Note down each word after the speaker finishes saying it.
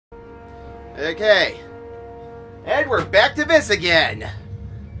Okay. And we're back to this again.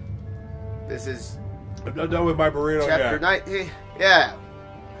 This is I'm not done with my burrito chapter yet. 9. Yeah.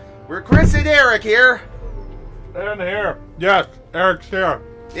 We're Chris and Eric here. And here. Yes, Eric's here.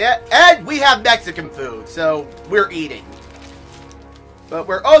 Yeah, and we have Mexican food, so we're eating. But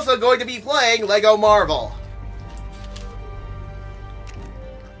we're also going to be playing Lego Marvel.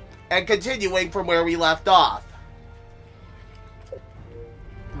 And continuing from where we left off.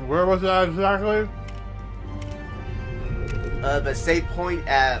 Where was that exactly? The save point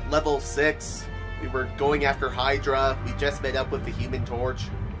at level 6. We were going after Hydra. We just met up with the Human Torch.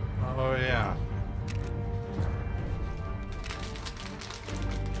 Oh, yeah.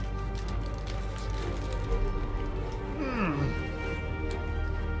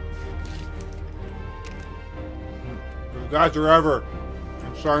 If you guys are ever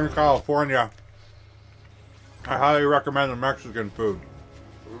in Southern California, I highly recommend the Mexican food.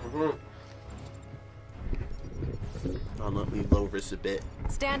 Mm-hmm. Let me lower this a bit.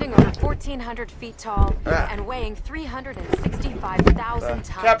 Standing over 1,400 feet tall and weighing 365,000 tons.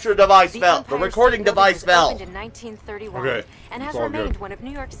 Capture device fell. The recording device fell. Opened in 1931 Okay, and has it's all remained good. one of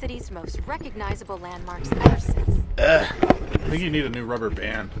New York City's most recognizable landmarks ever since. I think you need a new rubber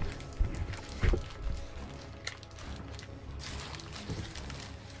band.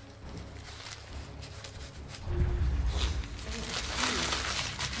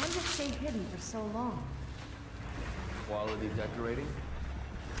 How did it stay hidden for so long? Quality decorating.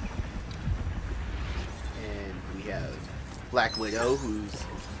 And we have Black Widow, who's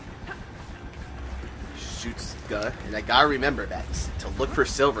shoots the gun. And I gotta remember that to look for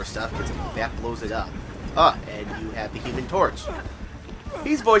silver stuff, because that blows it up. And you have the Human Torch.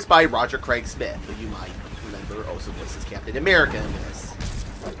 He's voiced by Roger Craig Smith, who you might remember also voices Captain America in this.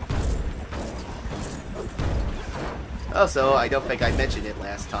 Also, I don't think I mentioned it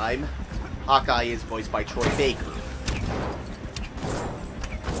last time, Hawkeye is voiced by Troy Baker.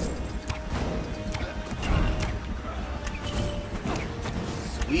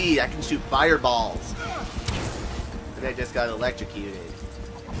 Sweet, I can shoot fireballs. And I just got electrocuted.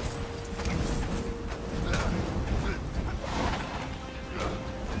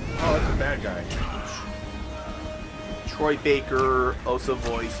 Oh, that's a bad guy. Troy Baker also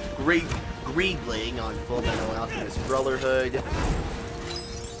voiced Greedling on Full Metal Alchemist Brotherhood.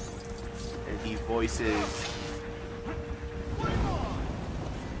 And he voices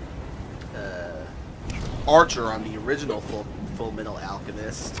Archer on the original Full Metal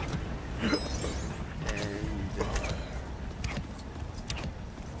Alchemist.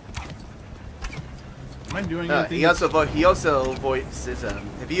 Am I doing And anything? he also voices.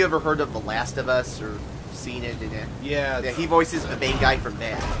 Have you ever heard of The Last of Us or seen it? Yeah, He voices the main guy from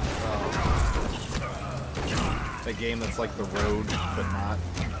that. the game that's like The Road, but not.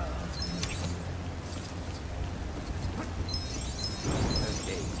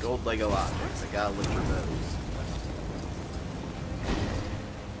 Okay, gold Lego objects. I gotta look for those.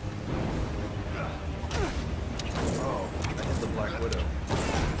 Oh, that's the Black Widow.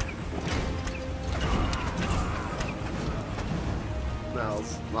 Well,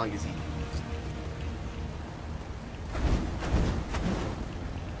 as long as he.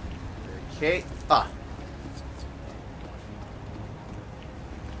 Okay. Okay.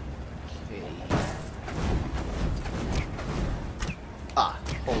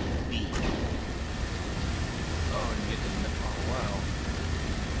 Hold B. Oh, and get the. Oh, wow.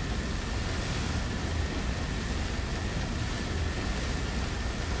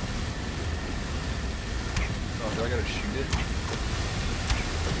 Oh, do I gotta shoot it?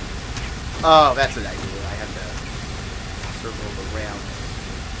 Oh, that's what I do. I have to circle around.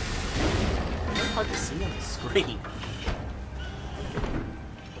 It's hard to see on the screen.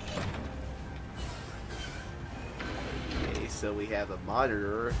 Okay, so we have a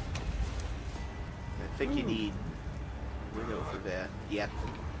monitor. I think you need window for that. Yep.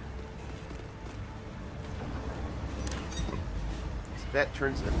 So that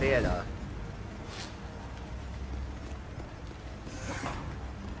turns the fan on.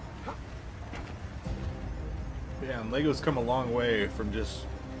 Yeah, and Lego's come a long way from just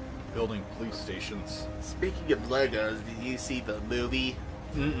building police stations. Speaking of Legos, did you see the movie?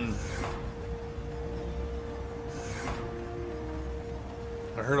 Mm-mm.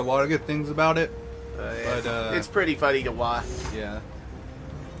 I heard a lot of good things about it, but It's pretty funny to watch. yeah.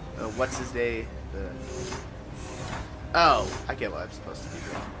 What's his name? Oh, I get what I'm supposed to do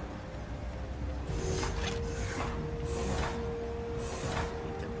now.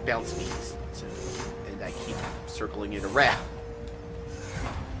 Need to bounce me, and I keep circling it around.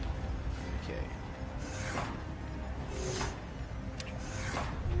 Okay.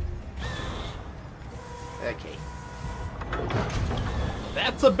 Okay.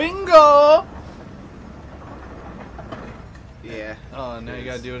 That's a bingo! Yeah. Oh, now you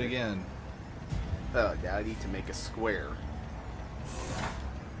gotta do it again. Oh, now I need to make a square.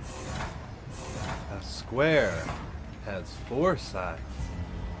 A square has 4 sides.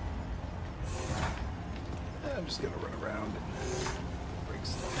 I'm just gonna run around and break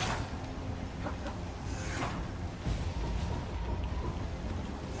stuff.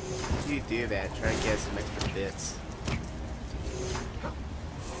 You do that. Try and get some extra bits.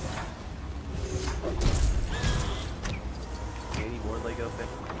 Any more Lego thing?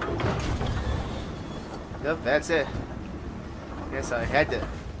 Nope, that's it. Guess I had to.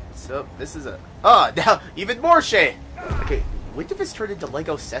 So this is a. Oh, now even more shade. Okay, when did this turn into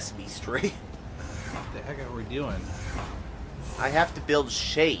Lego Sesame Street? What the heck are we doing? I have to build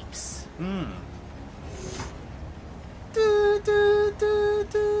shapes.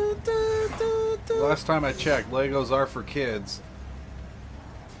 Last time I checked, Legos are for kids.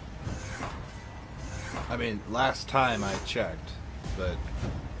 I mean, last time I checked, but...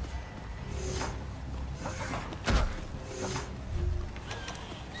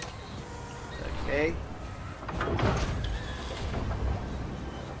 Okay.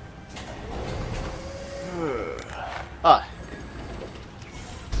 Ah.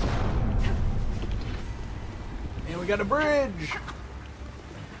 And we got a bridge!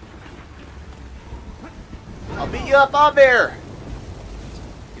 I'll beat you up on there!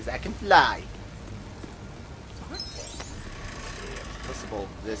 Because I can fly. Supposed to hold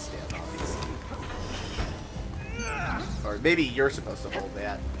this down, obviously. Or maybe you're supposed to hold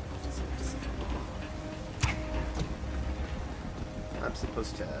that. I'm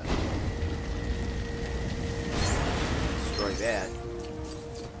supposed to destroy that.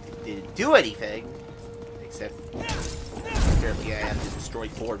 It didn't do anything, except apparently I have to destroy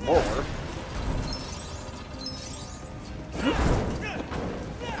 4 more.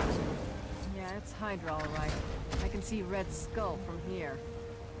 Yeah, it's Hydra, all right. I can see Red Skull from here.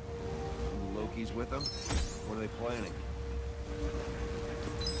 Loki's with them? What are they planning?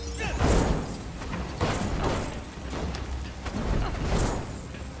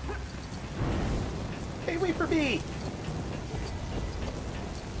 Hey, wait for me!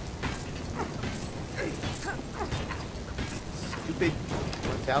 Stupid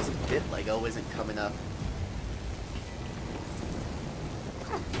 1000-bit Lego isn't coming up.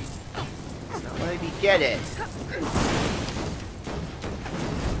 It's not letting me get it.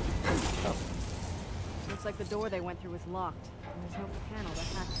 Looks like the door they went through is locked, and there's no panel to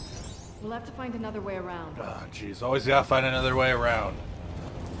hack it. We'll have to find another way around. Oh, jeez. Always gotta find another way around.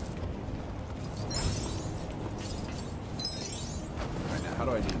 Alright, now how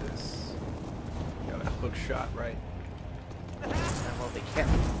do I do this? Got a hook shot, right? Well, they can't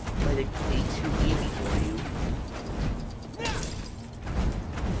let it be too easy for you.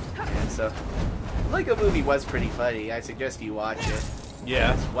 And so, the Lego movie was pretty funny. I suggest you watch it.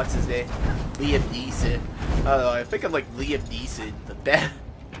 Yeah. What's his name? Liam Neeson. I don't know, I think I'm like Liam Neeson, the best.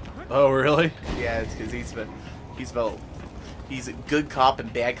 Oh, really? Yeah, it's because he's a good cop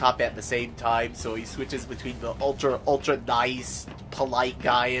and bad cop at the same time, so he switches between the ultra nice, polite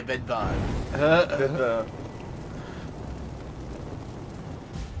guy and then the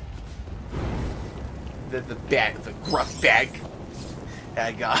gruff bad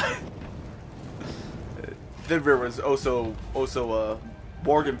guy. Then there was also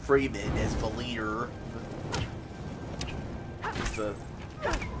Morgan Freeman as the leader.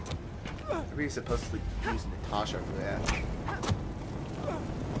 We're supposed to use Natasha for that.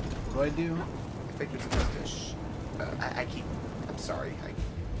 What do I do? I think you're supposed to. I keep. I'm sorry.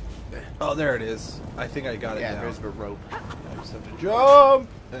 Oh, there it is. I think I got it Yeah, now. there's the rope. I just have to jump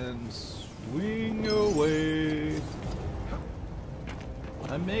and swing away.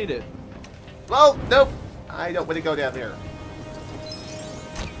 I made it. Well, nope. I don't want to go down there.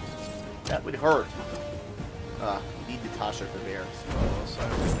 That would hurt. You need Natasha for there. Oh, so I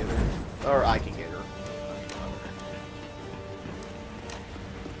can get her. Or I can get her.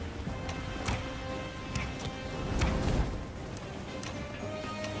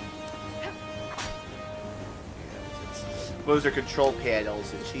 Those are control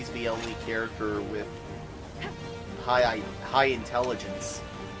panels, and she's the only character with high intelligence.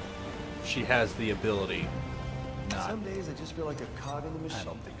 She has the ability. Not. Some days I just feel like a cog in the machine. I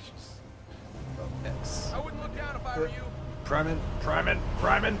don't think she's. X. I wouldn't look down if I were you. Priming.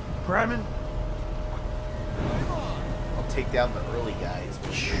 I'll take down the early guys,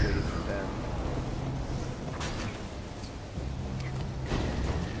 but you're waiting for them.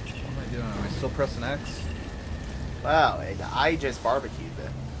 What am I doing? Am I still pressing X? Wow, and I just barbecued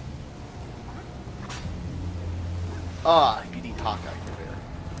it. Ah, you need Hawkeye for there.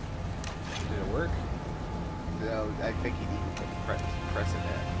 Did it work? No, I think you need to press it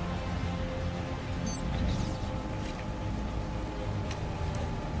at.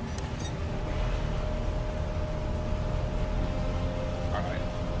 Alright.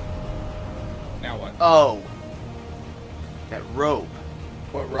 Now what? Oh. That rope.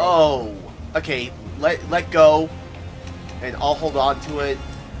 What rope? Oh. Okay, let go. And I'll hold on to it.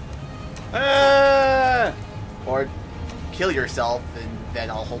 Ah! Or kill yourself and then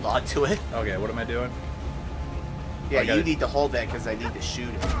I'll hold on to it. Okay, what am I doing? Yeah, I gotta- you need to hold that because I need to shoot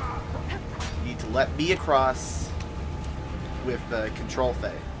it. You need to let me across with the control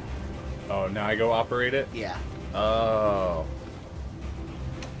thing. Oh, now I go operate it? Yeah. Oh.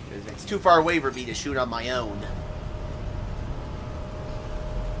 'Cause it's too far away for me to shoot on my own.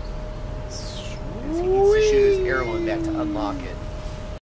 'Cause he needs to shoot his arrow in that to unlock it.